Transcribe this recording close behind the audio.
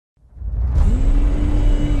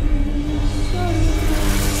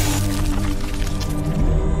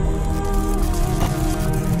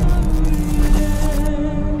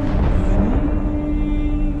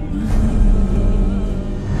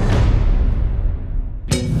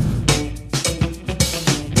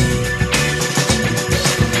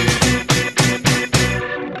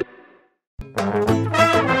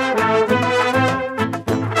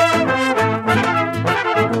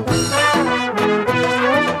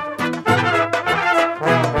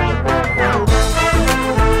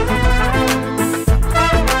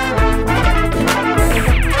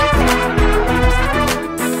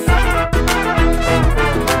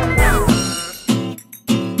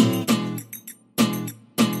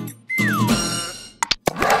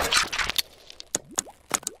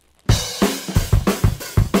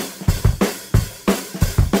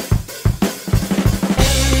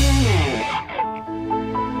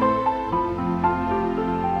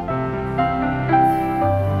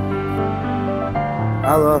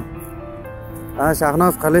Alo.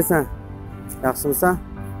 Shahnoz, qalaysan? Yaxshimisan?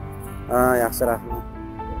 Yaxshi, rahmat.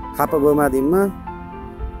 Xafa bo'lmadingmi?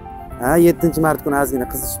 7-mart kuni ozgina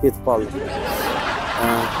qizishib ketib qoldim.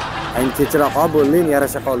 Endi kechroq bo'ling,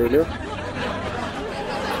 yarasha qolaylik.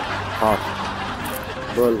 Xo'p.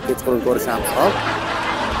 Bo'l, kechqurun ko'rishamiz, xo'p?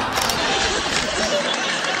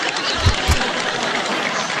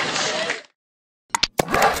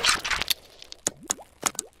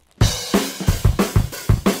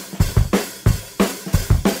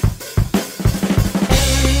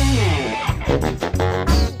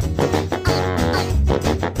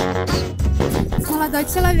 Молодой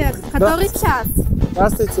человек, который час?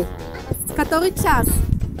 Здравствуйте. Который час?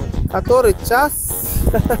 Который час?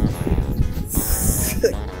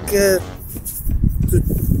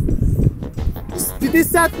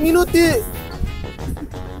 50 minut и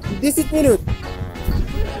 10 minut.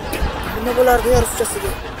 Nima bo'lardi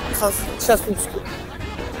ruschasiga? Сейчас минуточку.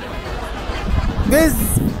 Без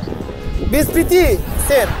 5,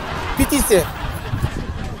 сэр. 5, сэр.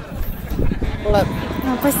 Ладно.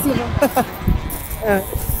 Спасибо.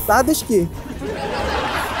 Ладушки.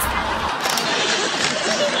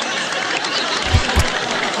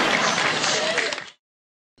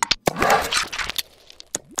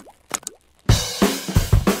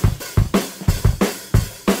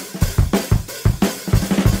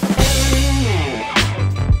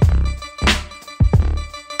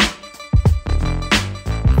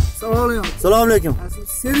 Assalomu alaykum.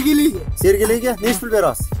 Sergeliga. Nech pul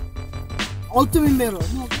berasiz? 6000 beramiz.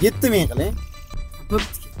 7000 qiling.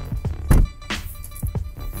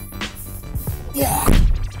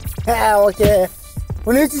 Ha, okey.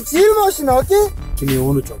 Bu nechi yil mashina, okey?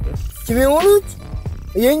 2013 aka. 2013.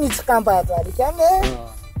 Yangi chiqqan paytlar ekan-da.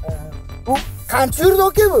 Bu qancha yurdi,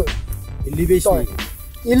 okey bu? 55 ming.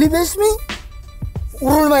 55 ming?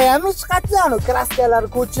 Urilmaganmi hech qachon? Kraskalari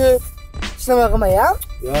ko'chib, ishlama qilmagan?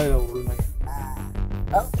 Yo'q, urilmagan.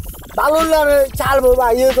 Balonlari chal bo'lib,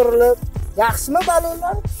 yedirilib. Yaxshimi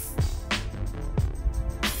balonlar?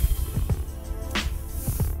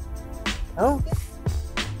 Ha?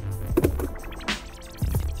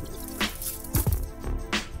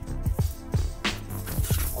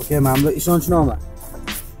 Okey, mana bu ishonchnoma.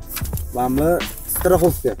 Mana bu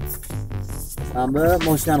страховка. Mana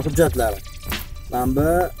bu mashinaning hujjatlari. Mana bu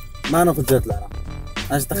meni hujjatlarim.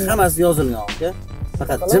 Mana shu yerda hammasi yozilgan, okey?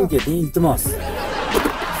 Faqat jim keting, iltimos.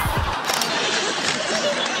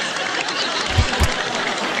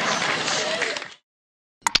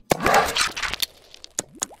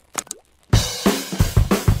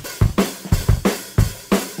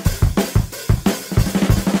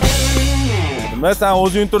 Men sen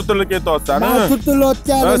o'zing turtirib ketyapsan-mi? Men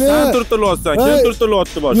turtilayotganim. Sen turtilyapsan. Kim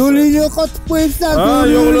turtilyapti boshqa? Yo'lingga yo'qotib qo'yibsan.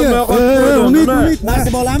 Yo'lingga yo'qotib qo'ydim. Nima? Nasi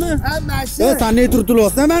bolami? Ha, mashina. Sen ne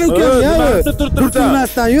turtilyapsan, men ukam? Nima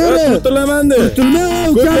Turtilmasdan yur. Turtilaman-da. Turtilma,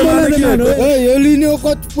 ukam bo'ladi men. Yo'lingni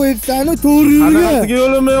yo'qotib qo'yibsan, to'g'ri yur. Qanaqasiga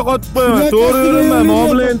yo'limni yo'qotib qo'yaman? To'g'ri yuraman,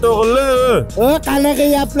 muomalang to'g'ri. Qanaqa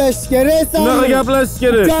gaplash kerak sen? Qanaqa gaplash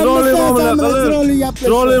kerak? Chiroyli muomala qil.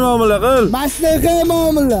 Chiroyli muomala qil. Mashinaga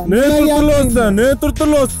muomala. Ne turtilyapsan? Ne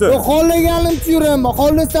turtilyapsan? Xohlaganimcha yuraman.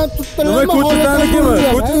 Xohlasam turtilaman. Nima ko'chirdanikimi?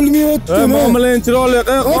 Turtulmayapti. Muomalang chiroyli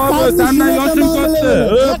qil. Hozir sendan yoshim katta.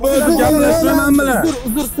 Bo'ldi, gaplashmayman bilan.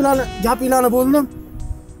 Uzr sizlarni gapinglarni bo'ldim.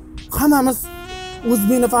 Hammamiz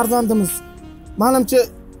o'zbekning farzandimiz. Menimcha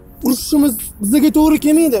urushimiz bizga to'g'ri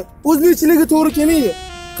kelmaydi. O'zbekchiligi to'g'ri kelmaydi.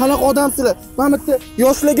 Qanaqa odamsizlar? Mana bitta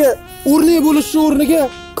yoshlarga o'rnak bo'lish o'rniga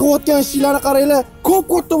qilayotgan ishlarni qaranglar. Ko'p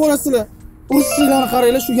katta bo'lasizlar. Urushlarni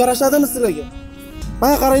qaranglar, shu yarashadimi sizlarga?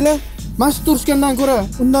 Mana qaranglar, mana shu turishgandan ko'ra,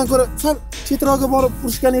 undan ko'ra sal chetroqqa borib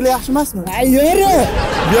urushganingiz yaxshi emasmi?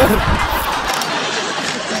 Yur.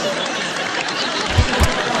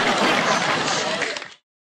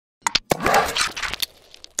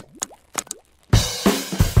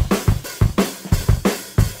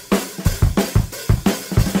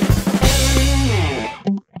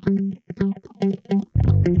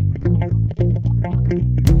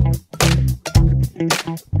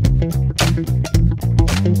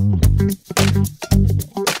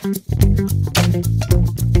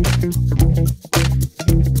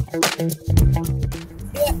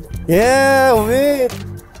 Umid.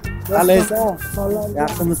 Qalaysan?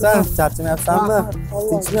 Yaxshimisan? Charchamayapsanmi?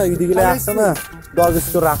 Tinchmi? Uydagilar yaxshimi? Xudoga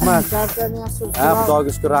shukr, rahmat. Ha,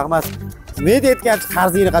 Xudoga shukr, rahmat. Umid aytgancha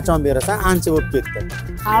qarzingni qachon berasan? Ancha bo'lib ketdi.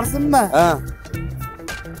 Qarzimmi? Ha.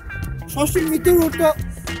 Shoshilmay tur o'rta.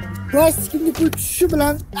 Plastikni pul tushishi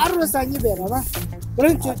bilan darrov senga beraman.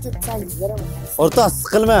 Birinchi senga beraman. O'rta,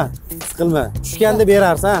 siqilma. Tushganda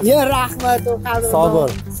berarsan. Rahmat, qadrdon. Sog'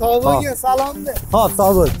 bo'l. Sog' bo'lgin, salomni. Xo'p,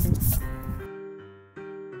 sog' bo'l.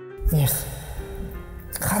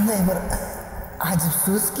 Qanday bir ajib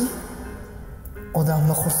so'zki,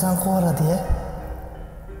 odamni xursand qiladi-ya.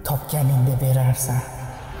 Topganingda berarsan.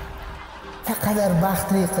 Naqadar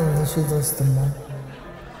baxtli qildi shu do'stimni.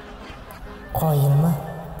 Qoyilmi?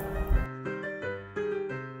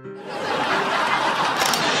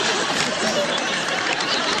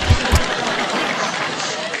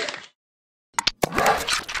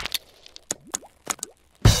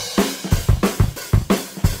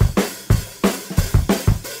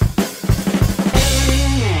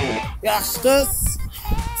 Yaxshi qiz.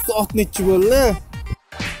 Soat nechi bo'ldi?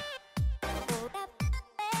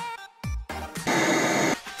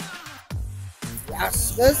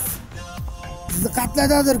 Yaxshi qiz. Sizni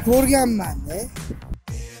qatladadir ko'rganman-da.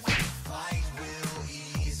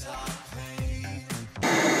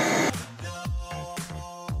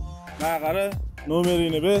 Mana qara,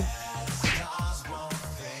 nomeringni ber.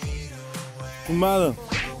 Tushunmadim.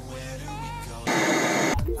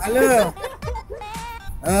 Alo.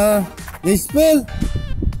 Nechi pul?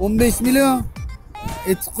 15 million.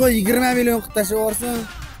 Aytib qo'y, 20 million qilib tashlab yuborsin.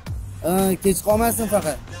 Kech qolmasin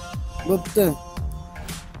faqat. Bo'pti.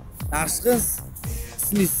 Yaxshi qiz.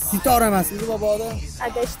 Ismingiz Sitora emasmi boboda?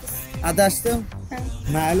 Adashdim.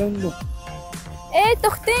 Ma'lum bu.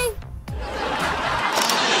 To'xtang.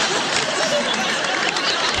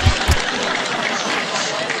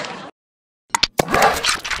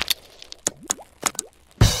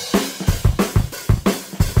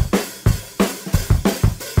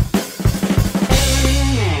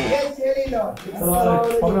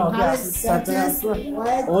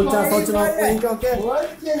 O'lcha sochini olib qo'ying aka.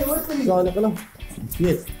 Joyni qiling.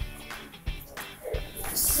 Yes.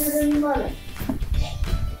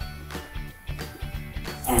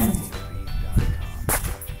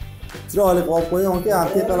 Chiroyli olib qo'ying aka, ham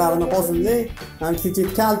tepalarini qo'sinlik, ham kichik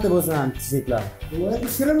kalti bo'lsin ham tishiklar. Voy,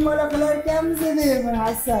 shirin bola qilar ekanmiz deyman,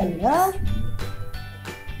 Hasan, ha?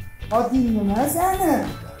 Oting nima sani?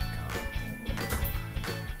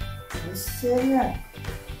 Ishga.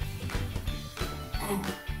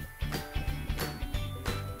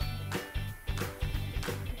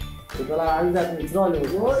 Tepalar albatta chiroyli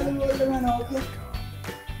bo'ldi. Bo'ldi mana aka.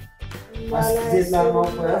 Jetlarni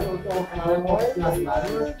olib qo'yasiz, orqalarini olib qo'yasizlar.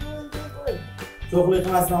 Cho'qli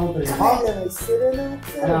qilmasdan o'tiring. Hop.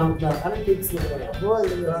 Ana, qani tekisni qo'ying.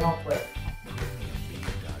 Bo'ldi, olib qo'ying.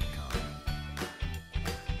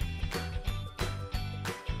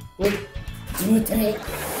 Voy, o'tiring.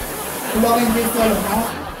 Qulog'ingiz solib, ha?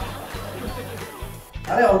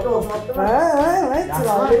 Hali ota o'shatdimi? Ha,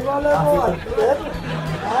 chiroyli bola bor.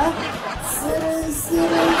 Ha? Sirin.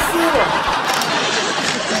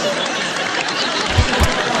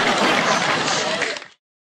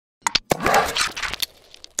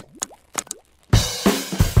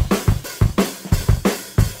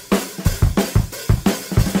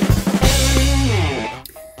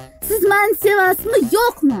 Siz meni sevasizmi,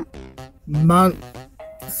 yo'qmi? Men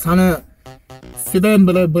seni seven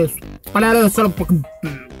bilib, palare solib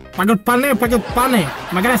pane,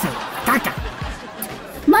 magrasa, kaka.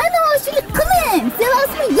 Mayli o'shilik qilmang.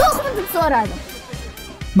 Sevasizmi, yo'qmi deb so'radim.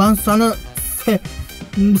 Men seni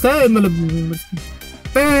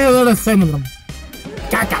sevmidim.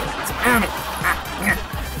 Kaka.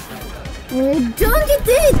 Jonga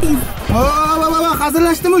tegdingiz.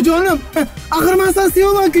 Hazırlaşdimmi jonim? Axir men seni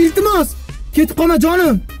sevaman-ku, iltimos. Ketib qolma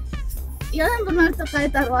jonim. Yana bir marta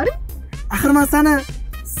qaytarib yuboring. Axir men seni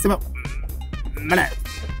sevib. Mana.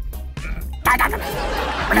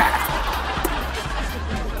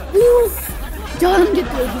 Uf, jonimga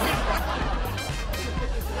tegdingiz.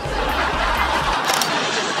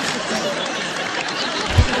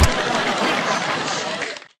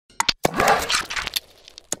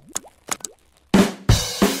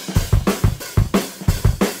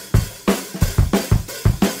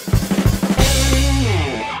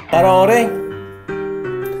 Qaroring.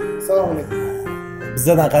 Assalomu alaykum.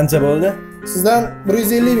 Bizdan qancha bo'ldi? Sizdan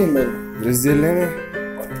 150 ming bo'ldi. 150 ming.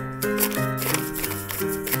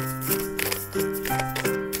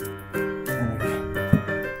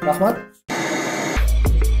 Rahmat.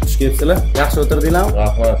 Xush kelibsizlar. Yaxshi o'tirdinglarmi?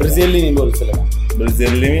 Rahmat. 150 ming bo'ldi sizlarga.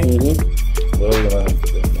 150 ming? Bo'ldi mana.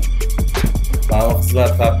 Mana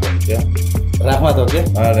xizmat qilibdi. Rahmat aka.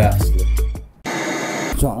 Mana yaxshi.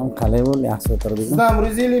 Jonim qalay bo'ldi, yaxshi o'tirdingmi? Sizdan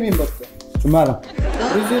 150 ming bo'ldi. Tushunmadim.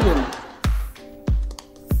 150 ming.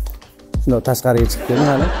 Shunda tashqariga chiqib keldim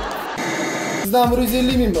hali. Sizdan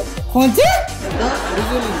 150 ming bo'ldi. Qancha?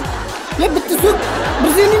 150 ming. Ya bitta sut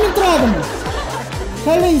 150 ming turadimi?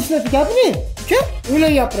 Qalay ishlatib gapni? Kim?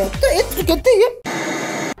 O'ylab gapiribdi. Etdi katta yeb.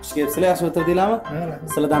 Xush kelibsizlar, yaxshi o'tirdinglarmi?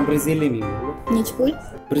 Sizlardan 150 ming bo'ldi. Nechi pul?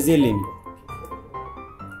 150 ming.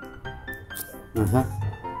 Aha.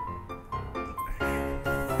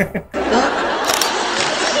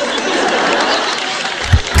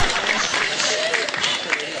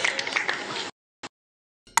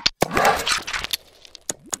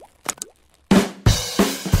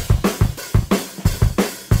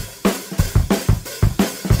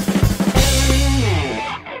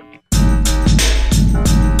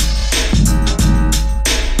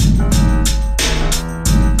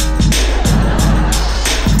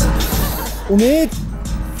 Umid,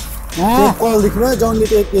 Kelib qoldikmi? Jonga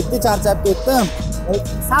tegib ketdi, charchab ketdim.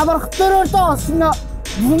 sabr qilib tur o'rtoq. Shunda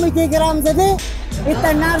buvimga kiramiz-da,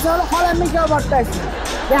 ertaga narsa olib xolamga olib borib tashlaymiz.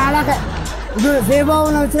 Ya anaqa bu Zebo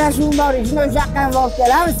bilan uchrashuvim bor, shunda o'sha yoqqa ham borib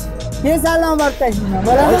kelamiz. Keyin salom borib tashlayman.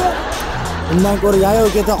 Bo'ladimi? Undan ko'ra yayov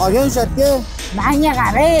keta qolgan o'sha yerga. Menga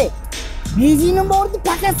qara. Bejinim bordi,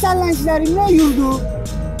 faqat sallanchilaring bilan yurdi.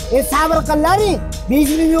 Sabr qillaring.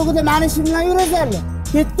 Bejinim yo'q edi, mana shu bilan yurasizlar.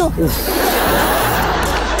 Ketdi.